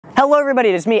Hello everybody,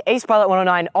 it is me, Ace Pilot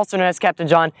 109, also known as Captain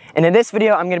John, and in this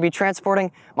video I'm going to be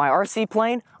transporting my RC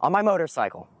plane on my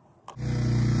motorcycle.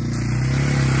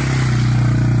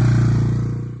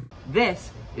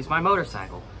 This is my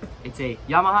motorcycle. It's a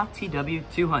Yamaha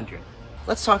TW200.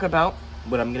 Let's talk about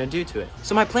what I'm going to do to it.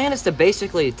 So my plan is to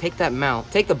basically take that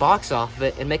mount, take the box off of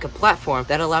it, and make a platform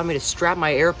that allow me to strap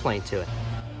my airplane to it.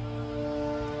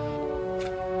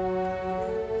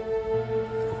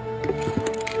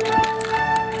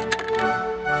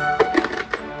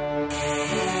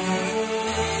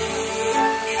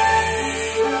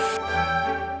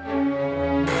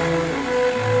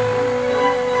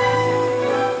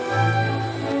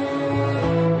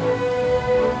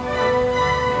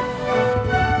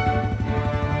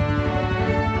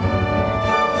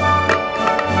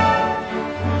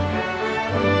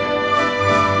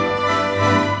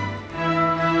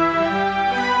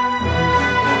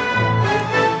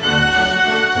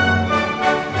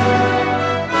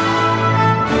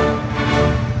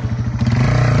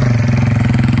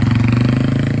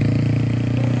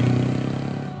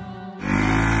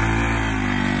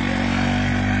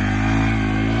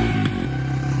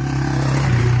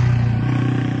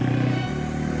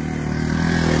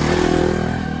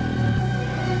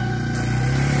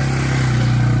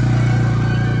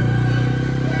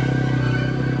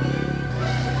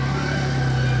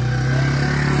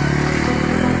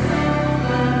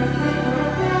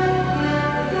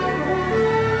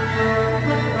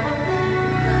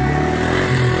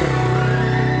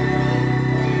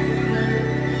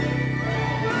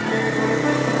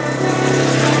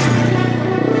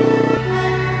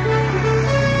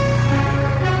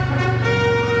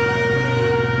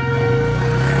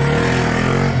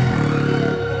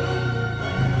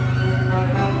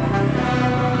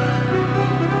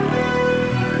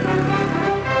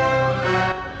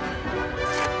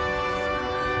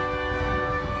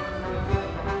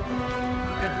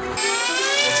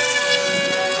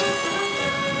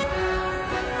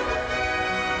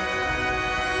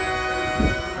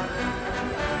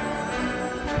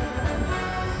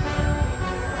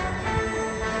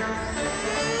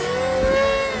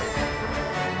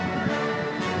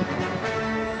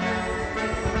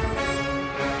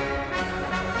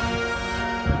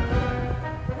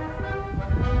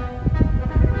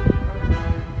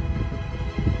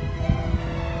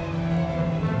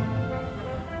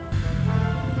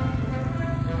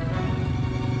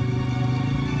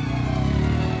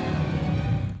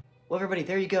 Well everybody,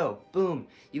 there you go. Boom.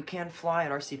 You can fly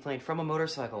an RC plane from a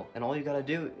motorcycle, and all you gotta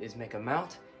do is make a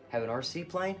mount, have an RC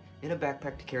plane, and a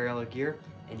backpack to carry all the gear,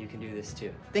 and you can do this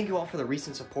too. Thank you all for the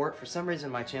recent support. For some reason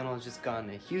my channel has just gotten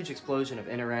a huge explosion of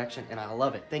interaction, and I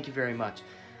love it. Thank you very much.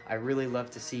 I really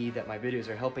love to see that my videos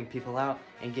are helping people out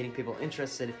and getting people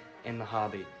interested in the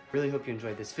hobby. Really hope you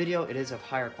enjoyed this video. It is of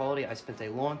higher quality. I spent a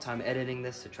long time editing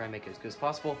this to try and make it as good as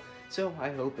possible, so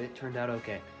I hope it turned out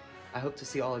okay. I hope to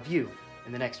see all of you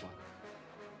in the next one.